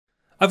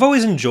I've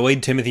always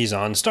enjoyed Timothy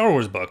Zahn's Star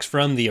Wars books,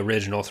 from the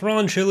original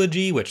Thrawn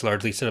trilogy, which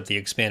largely set up the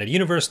expanded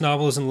universe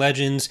novels and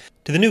legends,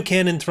 to the new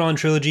canon Thrawn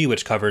trilogy,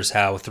 which covers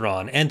how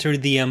Thrawn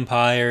entered the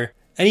Empire,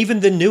 and even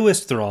the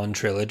newest Thrawn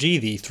trilogy,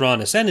 the Thrawn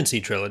Ascendancy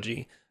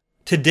trilogy.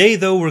 Today,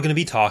 though, we're going to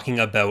be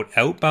talking about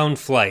Outbound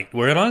Flight,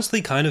 where it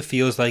honestly kind of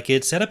feels like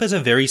it's set up as a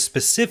very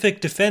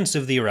specific defense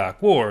of the Iraq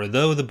War,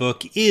 though the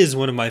book is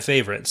one of my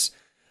favorites.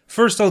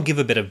 First, I'll give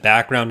a bit of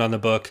background on the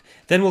book,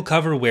 then we'll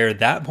cover where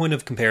that point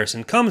of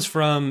comparison comes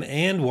from,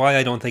 and why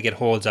I don't think it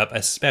holds up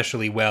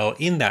especially well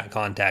in that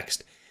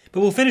context.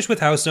 But we'll finish with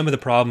how some of the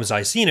problems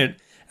I see in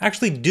it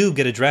actually do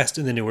get addressed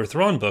in the newer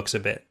Thrawn books a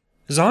bit.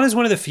 Zahn is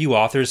one of the few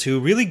authors who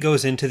really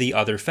goes into the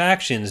other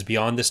factions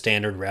beyond the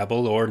standard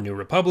Rebel or New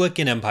Republic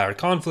and Empire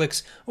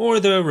conflicts,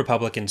 or the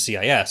Republic and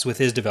CIS, with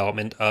his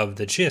development of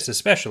the Chiss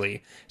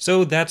especially,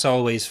 so that's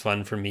always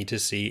fun for me to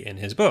see in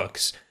his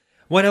books.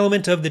 One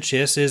element of the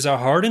Chiss is a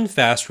hard and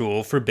fast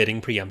rule forbidding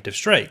preemptive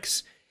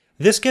strikes.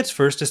 This gets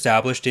first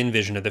established in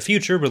Vision of the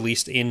Future,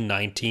 released in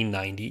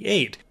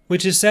 1998,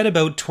 which is set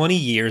about 20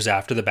 years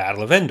after the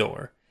Battle of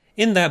Endor.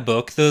 In that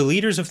book, the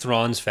leaders of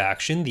Thrawn's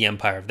faction, the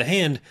Empire of the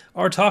Hand,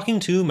 are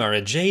talking to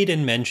Mara Jade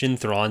and mention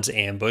Thrawn's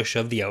ambush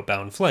of the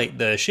Outbound Flight,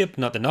 the ship,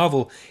 not the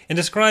novel, and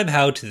describe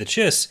how, to the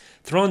Chiss,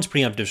 Thrawn's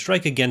preemptive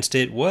strike against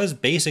it was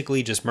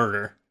basically just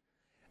murder.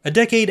 A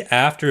decade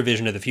after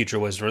Vision of the Future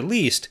was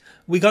released,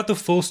 we got the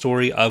full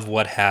story of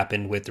what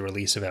happened with the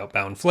release of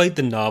Outbound Flight,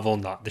 the novel,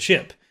 not the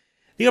ship.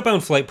 The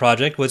Outbound Flight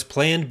project was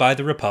planned by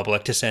the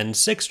Republic to send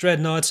 6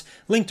 dreadnoughts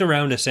linked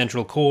around a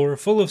central core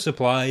full of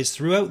supplies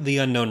throughout the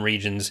unknown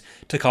regions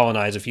to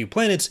colonize a few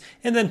planets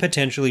and then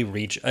potentially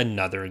reach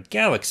another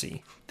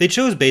galaxy. They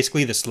chose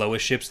basically the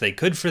slowest ships they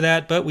could for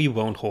that, but we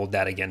won't hold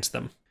that against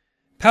them.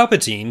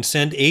 Palpatine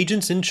sent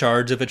agents in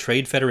charge of a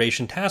Trade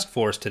Federation task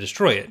force to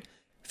destroy it,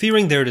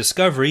 fearing their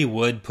discovery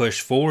would push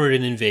forward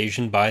an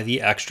invasion by the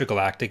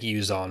extragalactic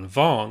Yuuzhan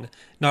Vong,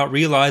 not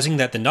realizing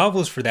that the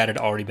novels for that had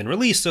already been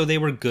released, so they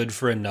were good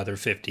for another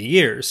 50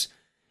 years.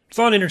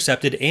 Thrawn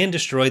intercepted and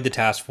destroyed the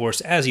task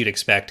force as you'd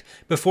expect,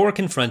 before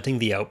confronting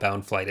the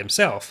Outbound Flight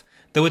himself,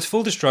 though its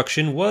full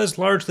destruction was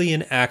largely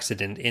an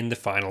accident in the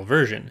final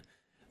version.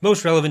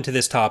 Most relevant to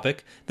this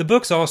topic, the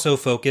books also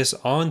focus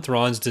on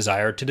Thrawn's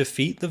desire to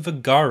defeat the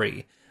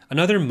Vagari,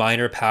 another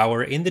minor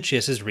power in the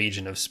Chiss's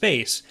region of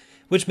space,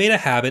 which made a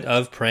habit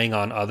of preying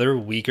on other,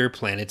 weaker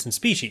planets and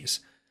species.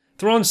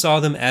 Thrawn saw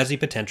them as a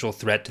potential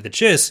threat to the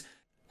Chiss,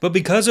 but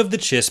because of the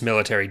Chiss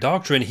military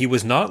doctrine, he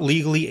was not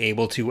legally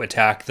able to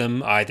attack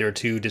them, either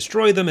to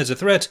destroy them as a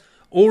threat,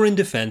 or in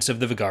defense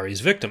of the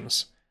Vagari's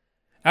victims.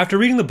 After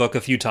reading the book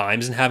a few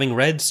times and having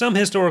read some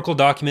historical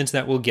documents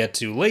that we'll get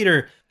to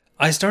later,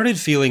 I started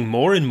feeling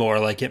more and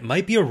more like it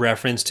might be a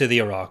reference to the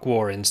Iraq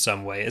War in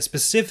some way, a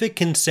specific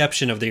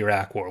conception of the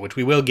Iraq War, which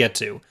we will get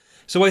to.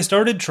 So I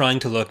started trying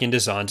to look into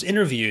Zahn's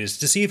interviews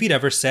to see if he'd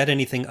ever said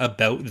anything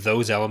about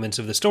those elements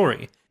of the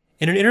story.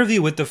 In an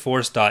interview with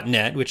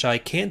TheForce.net, which I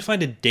can't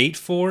find a date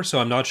for, so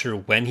I'm not sure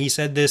when he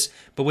said this,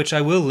 but which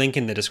I will link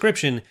in the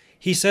description,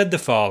 he said the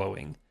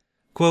following,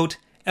 quote,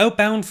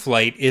 "Outbound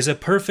Flight is a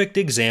perfect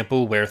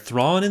example where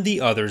Thrawn and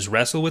the others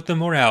wrestle with the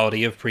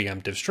morality of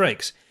preemptive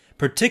strikes,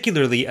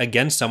 particularly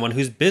against someone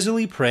who's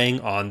busily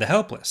preying on the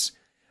helpless.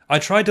 I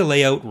tried to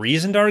lay out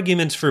reasoned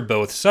arguments for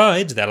both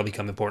sides, that'll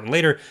become important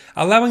later,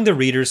 allowing the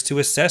readers to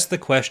assess the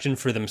question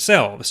for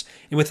themselves,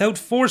 and without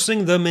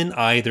forcing them in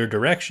either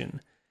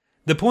direction.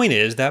 The point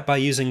is that by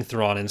using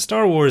Thrawn in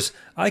Star Wars,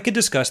 I could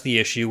discuss the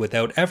issue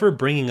without ever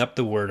bringing up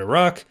the word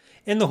Iraq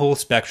and the whole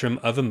spectrum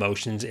of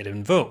emotions it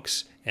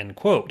invokes." End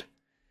quote.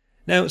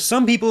 Now,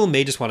 some people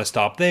may just want to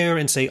stop there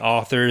and say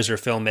authors or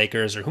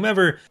filmmakers or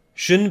whomever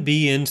shouldn't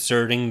be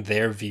inserting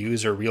their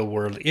views or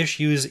real-world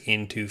issues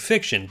into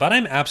fiction, but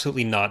I'm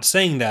absolutely not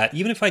saying that,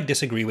 even if I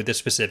disagree with the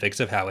specifics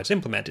of how it's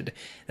implemented.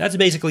 That's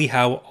basically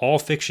how all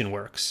fiction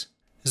works.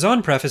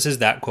 Zahn prefaces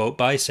that quote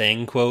by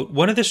saying, quote,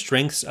 "One of the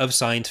strengths of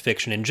science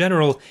fiction in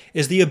general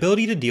is the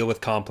ability to deal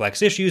with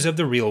complex issues of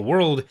the real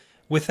world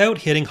without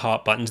hitting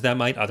hot buttons that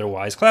might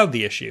otherwise cloud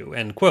the issue,"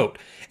 end quote.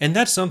 And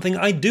that's something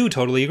I do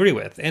totally agree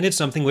with, and it's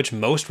something which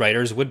most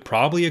writers would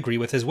probably agree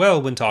with as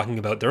well when talking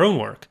about their own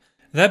work.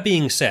 That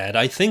being said,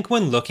 I think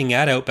when looking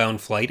at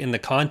Outbound Flight in the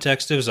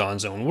context of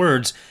Zahn's own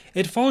words,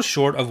 it falls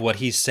short of what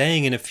he's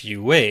saying in a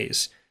few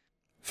ways.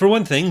 For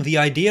one thing, the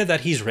idea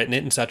that he's written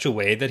it in such a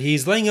way that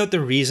he's laying out the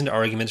reasoned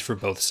arguments for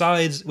both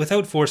sides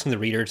without forcing the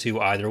reader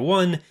to either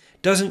one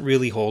doesn't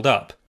really hold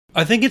up.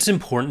 I think it's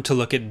important to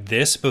look at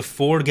this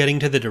before getting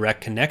to the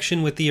direct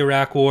connection with the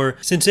Iraq War,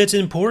 since it's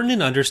important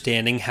in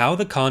understanding how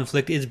the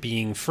conflict is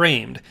being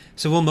framed,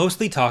 so we'll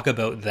mostly talk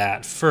about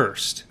that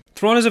first.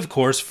 Thrawn is of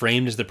course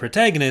framed as the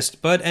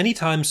protagonist, but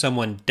anytime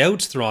someone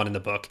doubts Thrawn in the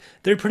book,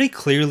 they're pretty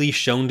clearly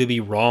shown to be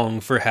wrong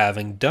for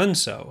having done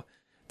so.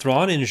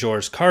 Thrawn and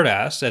Jor's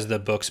Cardass, as the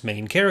book's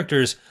main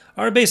characters,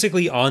 are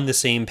basically on the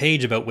same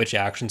page about which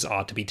actions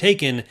ought to be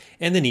taken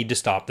and the need to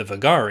stop the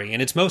Vagari,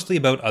 and it's mostly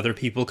about other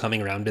people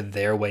coming around to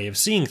their way of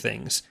seeing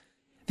things.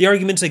 The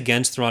arguments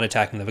against Thrawn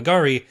attacking the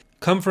Vagari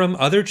come from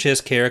other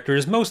Chiss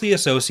characters mostly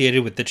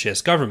associated with the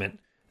Chiss government.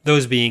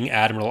 those being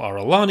Admiral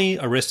Ar'alani,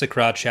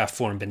 aristocrat Chef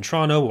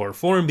Formbentrano or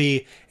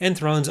Formby, and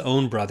Thrawn's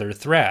own brother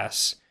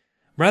Thras.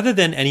 Rather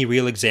than any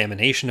real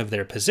examination of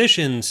their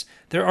positions,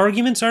 their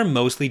arguments are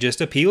mostly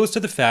just appeals to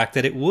the fact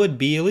that it would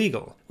be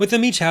illegal, with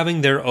them each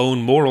having their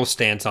own moral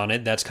stance on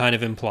it that's kind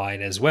of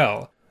implied as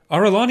well.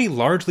 Ar'alani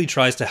largely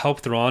tries to help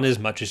Thrawn as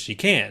much as she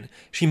can.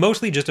 She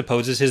mostly just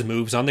opposes his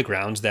moves on the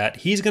grounds that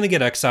he's going to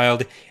get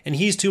exiled and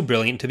he's too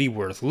brilliant to be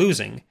worth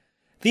losing.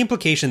 The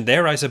implication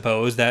there, I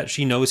suppose, that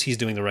she knows he's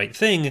doing the right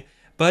thing,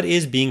 but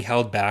is being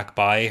held back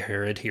by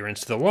her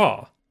adherence to the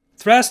law.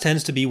 Thras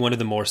tends to be one of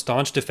the more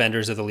staunch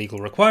defenders of the legal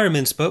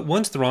requirements, but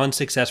once Thrawn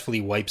successfully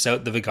wipes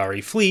out the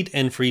Vegari fleet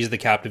and frees the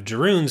captive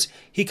Jaroons,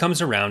 he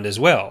comes around as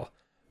well.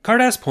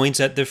 Cardass points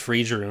at the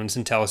free Jaroons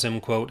and tells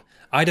him, quote,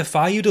 "I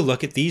defy you to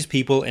look at these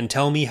people and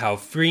tell me how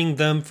freeing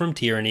them from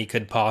tyranny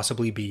could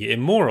possibly be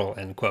immoral,"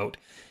 end quote.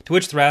 To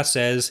which Thras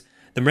says,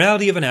 "The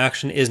morality of an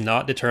action is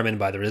not determined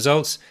by the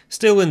results.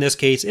 Still, in this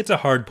case, it's a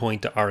hard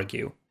point to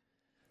argue."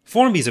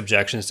 Formby's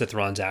objections to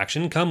Thrawn's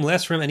action come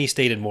less from any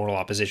stated moral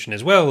opposition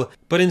as well,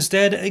 but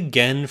instead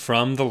again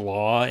from the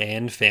law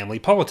and family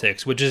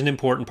politics, which is an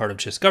important part of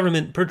Chiss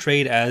government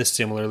portrayed as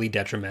similarly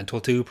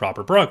detrimental to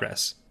proper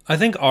progress. I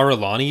think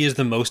Ar'alani is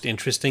the most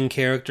interesting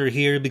character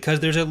here because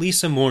there's at least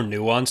some more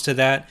nuance to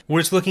that, where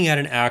it's looking at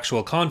an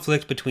actual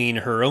conflict between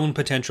her own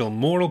potential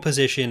moral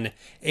position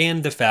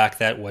and the fact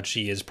that what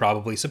she is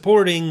probably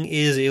supporting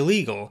is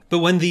illegal. But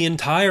when the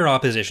entire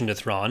opposition to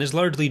Thrawn is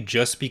largely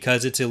just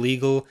because it's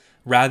illegal,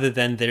 rather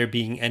than there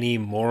being any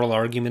moral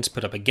arguments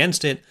put up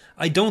against it,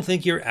 I don't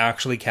think you're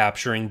actually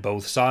capturing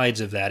both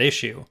sides of that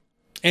issue.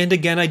 And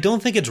again, I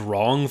don't think it's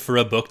wrong for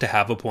a book to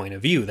have a point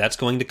of view. That's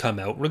going to come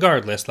out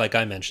regardless, like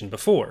I mentioned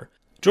before.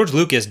 George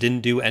Lucas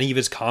didn't do any of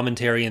his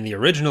commentary in the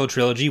original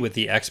trilogy with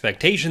the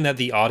expectation that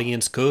the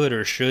audience could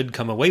or should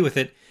come away with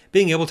it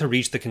being able to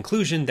reach the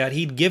conclusion that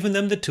he'd given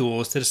them the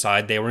tools to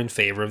decide they were in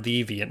favor of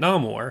the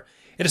Vietnam War.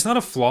 It is not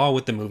a flaw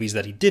with the movies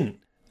that he didn't.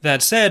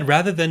 That said,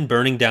 rather than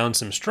burning down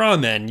some straw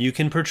men, you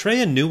can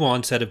portray a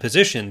nuanced set of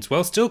positions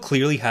while still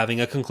clearly having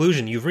a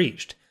conclusion you've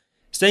reached.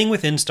 Staying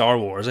within Star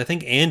Wars, I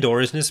think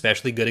Andor is an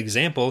especially good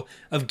example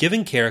of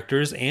giving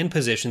characters and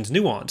positions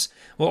nuance,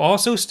 while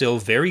also still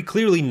very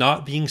clearly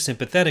not being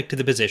sympathetic to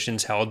the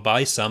positions held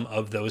by some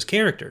of those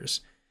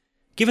characters.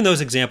 Given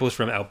those examples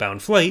from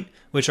Outbound Flight,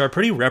 which are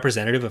pretty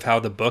representative of how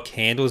the book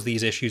handles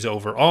these issues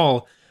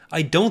overall,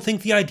 I don't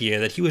think the idea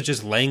that he was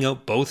just laying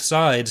out both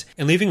sides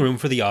and leaving room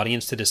for the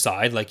audience to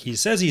decide like he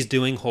says he's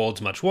doing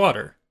holds much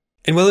water.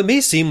 And while it may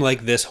seem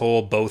like this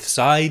whole both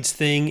sides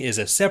thing is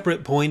a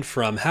separate point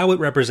from how it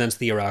represents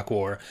the Iraq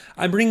War,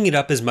 I'm bringing it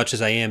up as much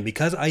as I am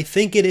because I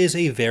think it is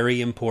a very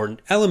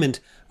important element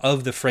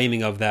of the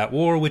framing of that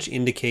war, which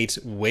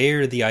indicates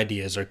where the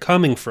ideas are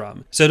coming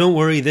from. So don't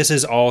worry, this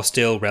is all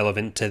still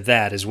relevant to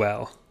that as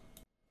well.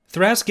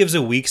 Thras gives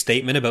a weak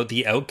statement about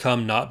the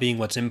outcome not being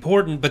what's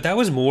important, but that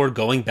was more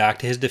going back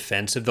to his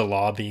defense of the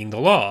law being the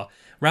law,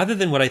 rather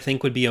than what I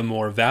think would be a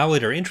more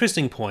valid or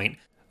interesting point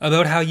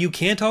about how you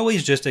can't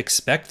always just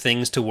expect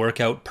things to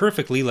work out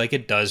perfectly like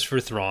it does for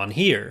Thrawn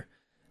here.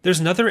 There's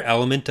another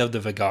element of the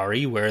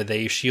Vegari where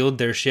they shield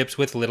their ships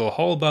with little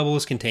hull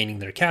bubbles containing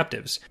their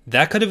captives.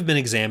 That could have been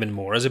examined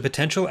more as a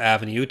potential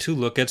avenue to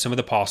look at some of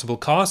the possible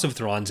costs of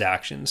Thrawn's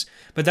actions,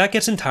 but that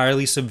gets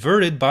entirely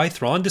subverted by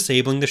Thrawn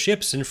disabling the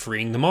ships and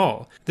freeing them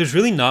all. There's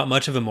really not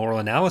much of a moral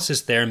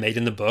analysis there made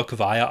in the book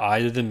via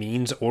either the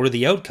means or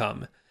the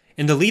outcome.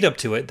 In the lead up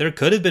to it, there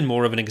could have been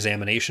more of an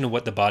examination of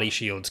what the body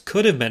shields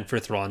could have meant for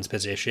Thrawn's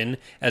position,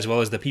 as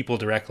well as the people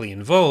directly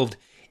involved,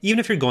 even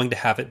if you're going to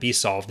have it be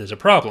solved as a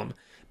problem.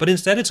 But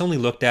instead it's only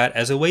looked at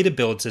as a way to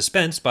build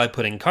suspense by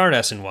putting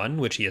Cardass in one,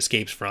 which he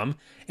escapes from,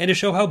 and to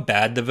show how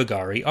bad the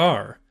Vegari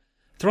are.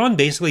 Thrawn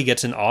basically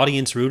gets an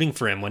audience rooting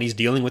for him when he's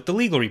dealing with the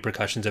legal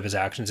repercussions of his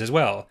actions as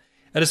well,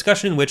 a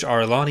discussion in which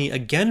Ar'alani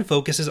again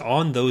focuses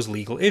on those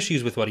legal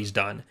issues with what he's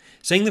done,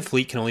 saying the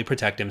fleet can only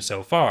protect him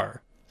so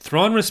far.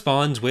 Thrawn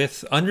responds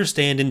with,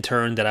 "Understand in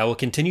turn that I will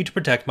continue to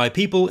protect my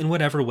people in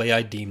whatever way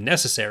I deem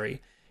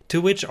necessary," to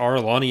which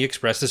Ar'alani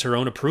expresses her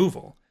own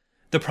approval.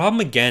 The problem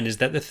again is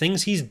that the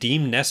things he's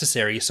deemed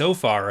necessary so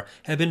far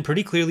have been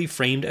pretty clearly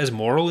framed as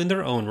moral in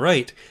their own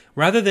right,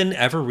 rather than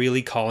ever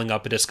really calling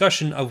up a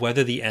discussion of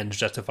whether the ends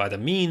justify the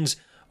means,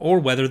 or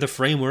whether the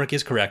framework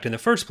is correct in the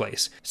first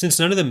place, since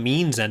none of the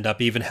means end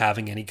up even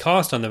having any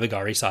cost on the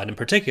Vegari side in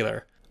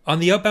particular. On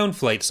the Outbound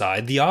Flight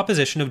side, the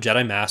opposition of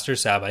Jedi Master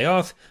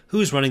Sabayoth,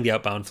 who's running the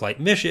Outbound Flight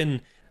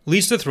mission,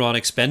 leads to Thrawn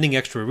expending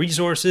extra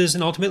resources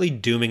and ultimately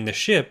dooming the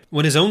ship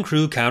when his own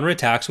crew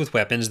counterattacks with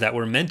weapons that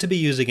were meant to be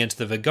used against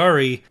the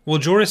Vegari, while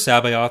Joruus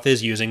Sabayoth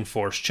is using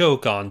Force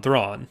Choke on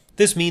Thrawn.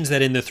 This means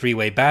that in the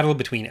three-way battle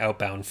between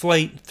Outbound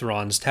Flight,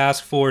 Thrawn's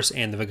task force,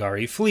 and the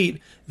Vegari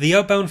fleet, the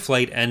Outbound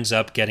Flight ends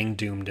up getting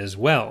doomed as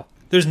well.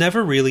 There's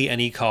never really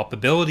any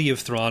culpability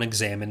of Thrawn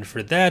examined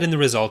for that in the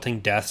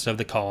resulting deaths of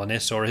the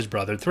colonists or his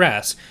brother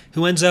Thras,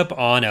 who ends up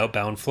on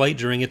Outbound Flight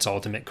during its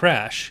ultimate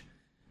crash.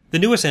 The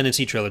New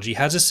Ascendancy trilogy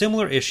has a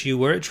similar issue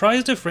where it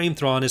tries to frame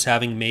Thrawn as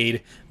having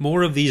made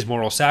more of these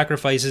moral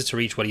sacrifices to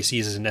reach what he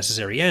sees as a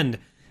necessary end,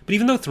 But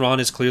even though Thrawn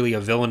is clearly a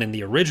villain in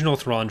the original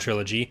Thrawn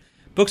trilogy,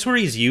 books where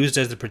he's used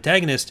as the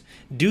protagonist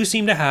do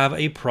seem to have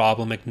a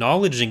problem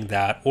acknowledging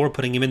that or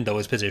putting him in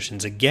those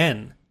positions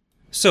again.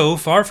 So,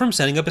 far from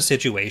setting up a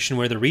situation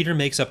where the reader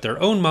makes up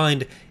their own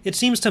mind, it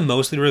seems to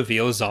mostly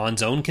reveal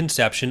Zahn's own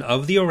conception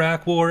of the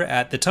Iraq War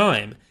at the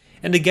time.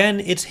 And again,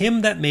 it's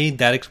him that made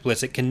that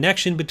explicit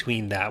connection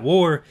between that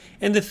war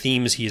and the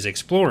themes he is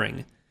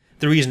exploring.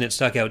 The reason it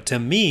stuck out to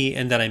me,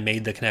 and that I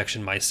made the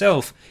connection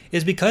myself,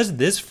 is because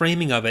this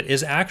framing of it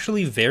is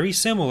actually very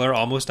similar,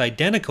 almost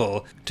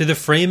identical, to the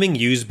framing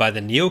used by the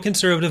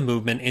neoconservative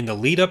movement in the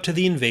lead up to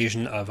the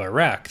invasion of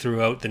Iraq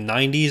throughout the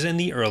 90s and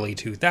the early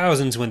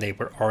 2000s when they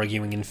were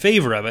arguing in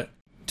favor of it.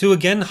 To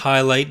again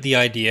highlight the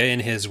idea in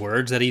his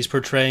words that he's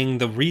portraying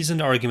the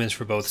reasoned arguments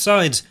for both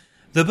sides,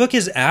 the book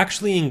is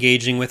actually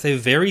engaging with a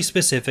very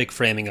specific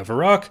framing of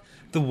Iraq,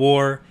 the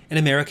war, and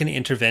American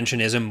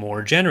interventionism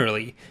more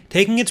generally,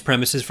 taking its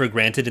premises for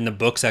granted in the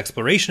book's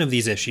exploration of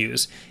these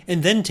issues,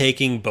 and then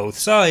taking both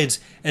sides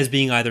as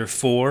being either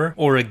for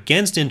or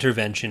against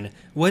intervention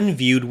when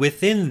viewed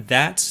within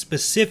that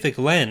specific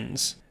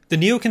lens. The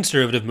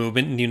neoconservative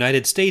movement in the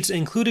United States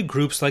included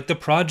groups like the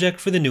Project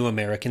for the New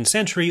American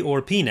Century,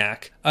 or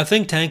PNAC, a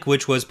think tank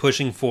which was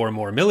pushing for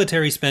more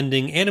military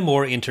spending and a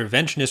more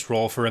interventionist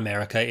role for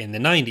America in the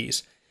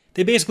 90s.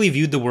 They basically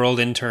viewed the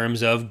world in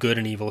terms of good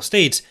and evil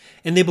states,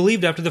 and they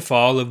believed after the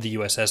fall of the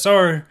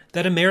USSR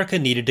that America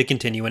needed to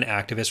continue an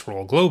activist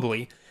role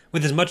globally,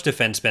 with as much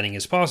defense spending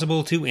as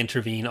possible to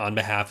intervene on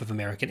behalf of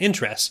American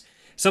interests,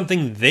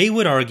 something they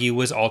would argue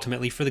was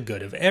ultimately for the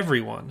good of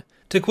everyone.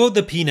 To quote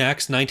the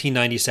PNAC's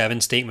 1997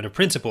 Statement of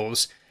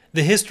Principles,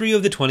 "The history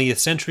of the 20th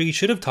century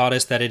should have taught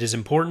us that it is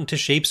important to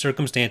shape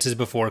circumstances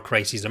before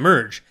crises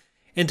emerge,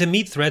 and to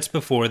meet threats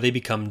before they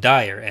become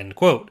dire." End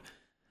quote.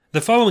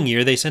 The following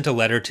year, they sent a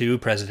letter to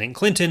President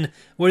Clinton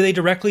where they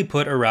directly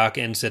put Iraq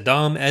and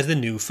Saddam as the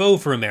new foe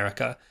for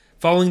America,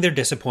 following their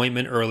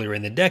disappointment earlier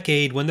in the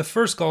decade when the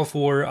first Gulf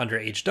War under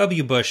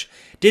H.W. Bush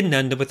didn't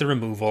end up with the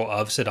removal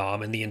of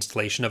Saddam and the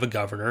installation of a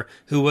governor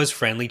who was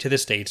friendly to the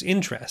state's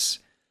interests.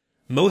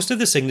 Most of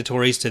the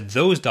signatories to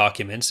those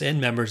documents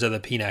and members of the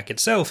PNAC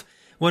itself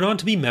went on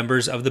to be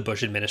members of the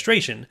Bush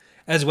administration,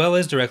 as well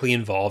as directly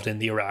involved in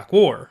the Iraq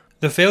War,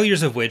 the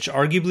failures of which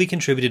arguably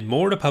contributed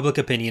more to public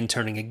opinion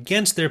turning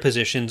against their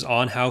positions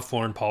on how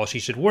foreign policy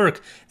should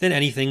work than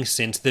anything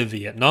since the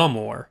Vietnam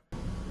War.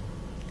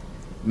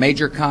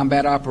 Major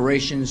combat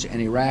operations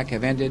in Iraq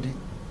have ended.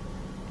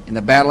 In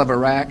the Battle of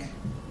Iraq,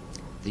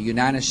 the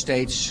United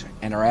States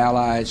and our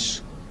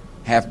allies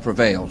have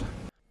prevailed.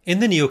 In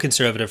the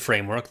neoconservative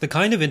framework, the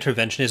kind of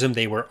interventionism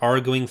they were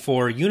arguing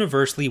for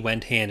universally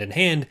went hand in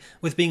hand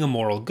with being a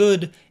moral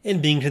good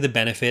and being to the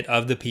benefit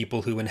of the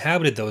people who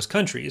inhabited those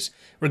countries,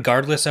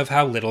 regardless of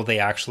how little they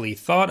actually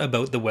thought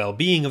about the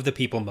well-being of the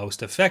people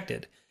most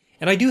affected.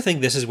 And I do think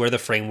this is where the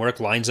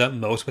framework lines up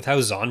most with how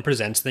Zahn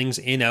presents things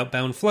in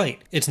Outbound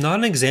Flight. It's not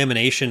an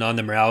examination on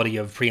the morality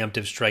of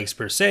preemptive strikes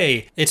per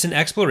se, it's an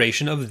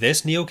exploration of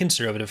this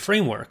neoconservative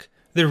framework.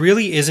 There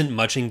really isn't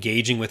much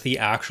engaging with the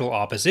actual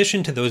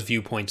opposition to those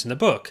viewpoints in the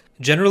book.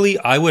 Generally,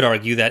 I would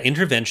argue that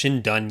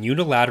intervention done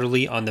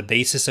unilaterally on the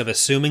basis of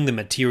assuming the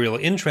material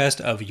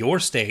interest of your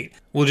state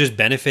will just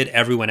benefit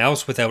everyone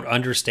else without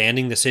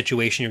understanding the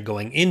situation you're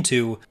going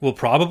into will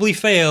probably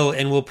fail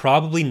and will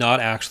probably not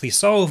actually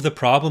solve the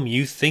problem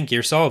you think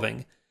you're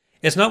solving.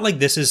 It's not like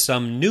this is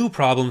some new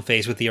problem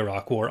faced with the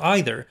Iraq War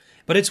either,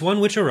 but it's one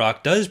which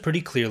Iraq does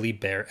pretty clearly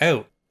bear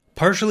out.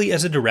 Partially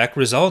as a direct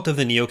result of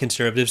the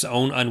neoconservatives'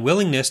 own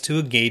unwillingness to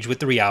engage with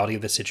the reality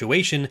of the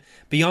situation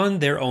beyond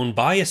their own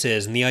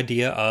biases and the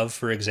idea of,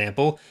 for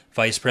example,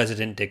 Vice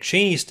President Dick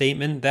Cheney's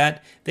statement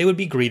that they would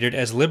be greeted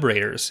as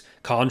liberators,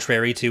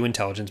 contrary to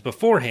intelligence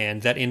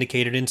beforehand that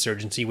indicated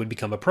insurgency would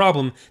become a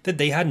problem that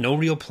they had no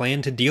real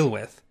plan to deal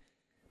with.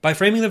 By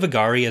framing the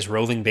Vigari as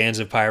roving bands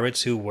of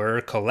pirates who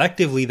were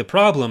collectively the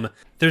problem,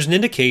 there's an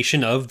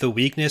indication of the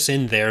weakness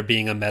in there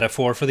being a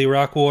metaphor for the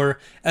Iraq War,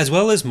 as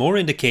well as more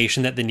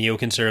indication that the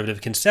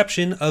neoconservative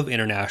conception of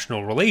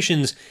international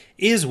relations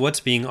is what's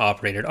being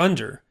operated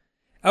under.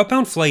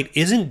 Outbound Flight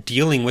isn't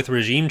dealing with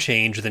regime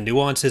change or the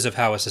nuances of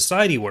how a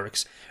society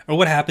works, or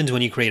what happens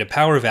when you create a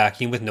power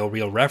vacuum with no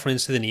real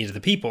reference to the needs of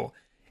the people.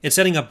 It's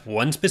setting up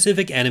one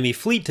specific enemy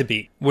fleet to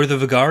beat, where the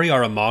Vigari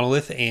are a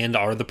monolith and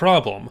are the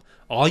problem.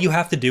 All you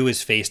have to do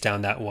is face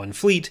down that one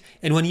fleet,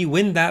 and when you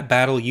win that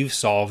battle, you've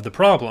solved the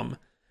problem.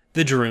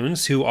 The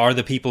Droons, who are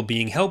the people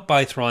being helped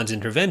by Thrawn's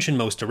intervention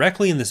most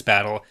directly in this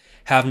battle,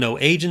 have no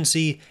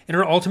agency and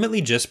are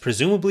ultimately just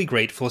presumably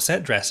grateful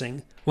set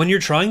dressing. When you're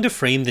trying to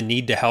frame the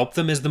need to help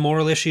them as the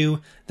moral issue,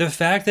 the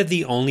fact that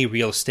the only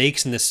real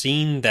stakes in the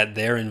scene that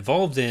they're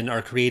involved in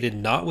are created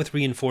not with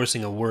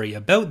reinforcing a worry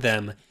about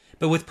them,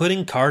 but with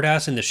putting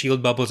Cardass in the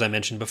shield bubbles I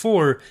mentioned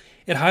before,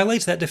 it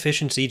highlights that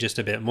deficiency just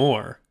a bit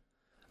more.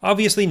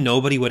 Obviously,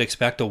 nobody would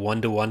expect a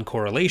one-to-one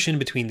correlation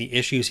between the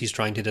issues he's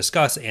trying to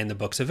discuss and the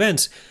book's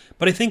events,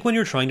 but I think when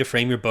you're trying to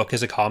frame your book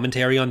as a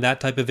commentary on that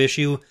type of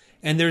issue,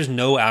 and there's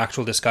no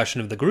actual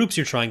discussion of the groups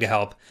you're trying to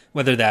help,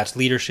 whether that's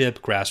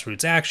leadership,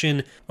 grassroots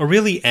action, or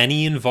really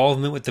any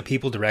involvement with the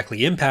people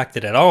directly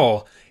impacted at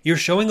all, you're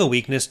showing a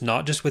weakness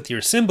not just with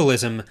your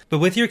symbolism, but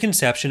with your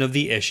conception of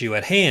the issue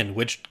at hand,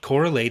 which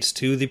correlates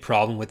to the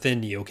problem with the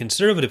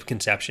neoconservative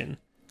conception.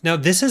 Now,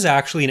 this is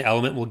actually an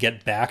element we'll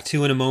get back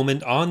to in a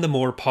moment on the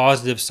more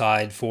positive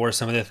side for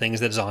some of the things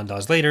that Zahn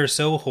does later,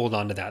 so hold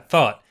on to that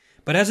thought.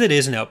 But as it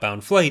is in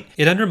Outbound Flight,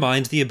 it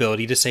undermines the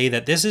ability to say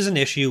that this is an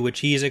issue which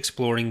he is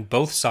exploring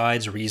both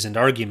sides' reasoned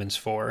arguments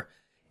for.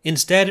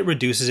 Instead, it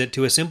reduces it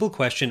to a simple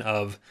question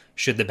of,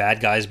 should the bad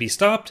guys be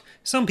stopped?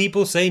 Some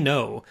people say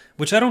no,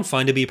 which I don't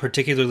find to be a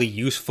particularly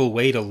useful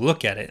way to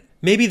look at it.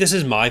 Maybe this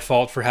is my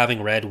fault for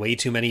having read way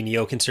too many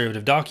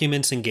neoconservative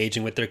documents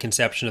engaging with their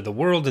conception of the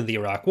world and the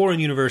Iraq War in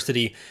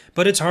university,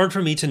 but it's hard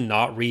for me to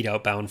not read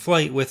Outbound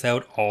Flight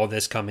without all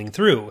this coming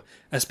through,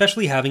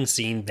 especially having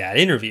seen that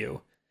interview.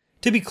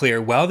 To be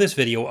clear, while this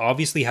video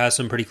obviously has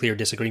some pretty clear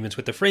disagreements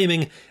with the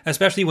framing,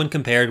 especially when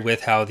compared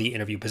with how the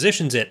interview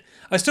positions it,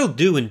 I still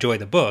do enjoy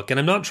the book, and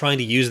I'm not trying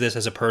to use this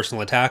as a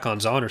personal attack on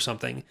Zahn or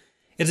something.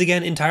 It's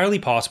again entirely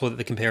possible that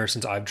the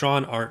comparisons I've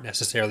drawn aren't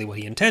necessarily what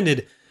he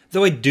intended,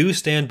 though I do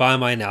stand by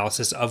my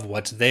analysis of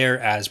what's there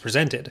as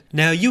presented.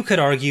 Now, you could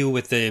argue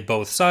with the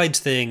both sides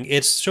thing,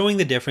 it's showing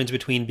the difference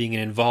between being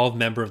an involved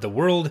member of the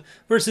world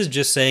versus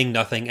just saying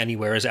nothing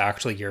anywhere is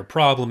actually your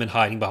problem and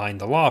hiding behind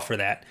the law for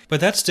that. But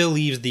that still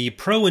leaves the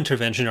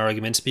pro-intervention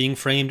arguments being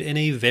framed in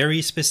a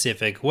very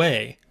specific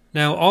way.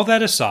 Now, all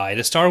that aside,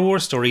 a Star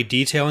Wars story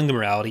detailing the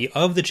morality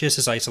of the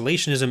Chiss's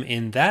isolationism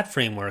in that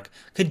framework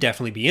could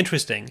definitely be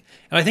interesting,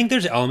 and I think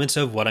there's elements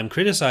of what I'm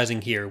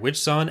criticizing here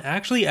which Zahn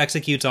actually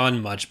executes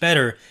on much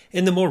better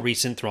in the more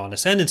recent Thrawn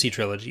Ascendancy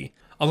trilogy.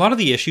 A lot of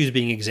the issues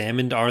being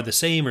examined are the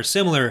same or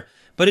similar,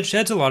 but it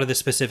sheds a lot of the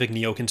specific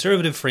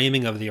neoconservative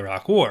framing of the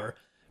Iraq War.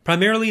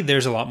 Primarily,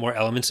 there's a lot more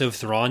elements of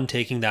Thrawn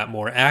taking that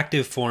more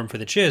active form for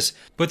the Chiss,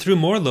 but through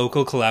more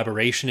local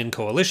collaboration and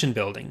coalition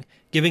building,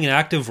 giving an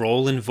active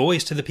role and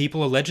voice to the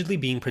people allegedly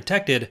being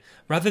protected,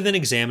 rather than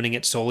examining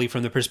it solely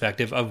from the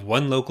perspective of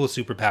one local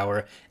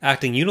superpower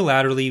acting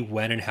unilaterally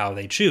when and how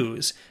they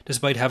choose,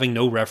 despite having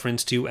no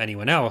reference to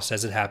anyone else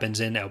as it happens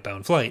in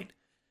Outbound Flight.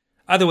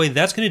 Either way,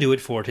 that's going to do it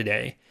for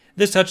today.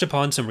 This touched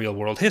upon some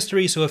real-world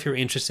history, so if you're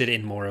interested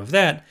in more of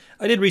that,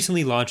 I did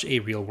recently launch a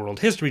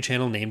real-world history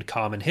channel named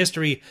Common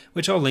History,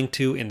 which I'll link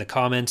to in the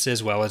comments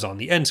as well as on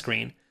the end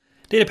screen.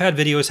 Datapad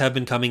videos have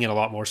been coming in a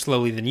lot more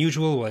slowly than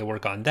usual while I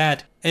work on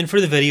that, and for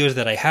the videos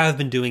that I have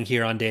been doing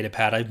here on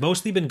Datapad, I've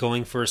mostly been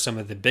going for some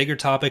of the bigger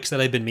topics that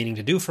I've been meaning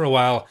to do for a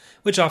while,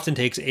 which often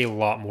takes a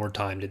lot more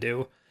time to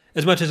do.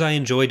 As much as I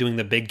enjoy doing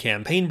the big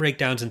campaign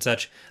breakdowns and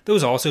such,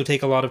 those also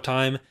take a lot of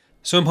time,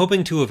 so I'm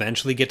hoping to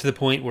eventually get to the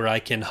point where I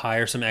can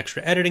hire some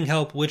extra editing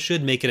help, which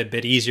should make it a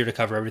bit easier to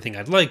cover everything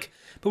I'd like,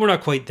 but we're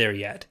not quite there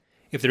yet.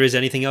 If there is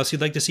anything else you'd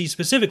like to see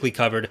specifically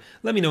covered,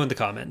 let me know in the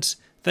comments.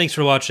 Thanks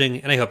for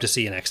watching, and I hope to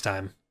see you next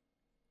time.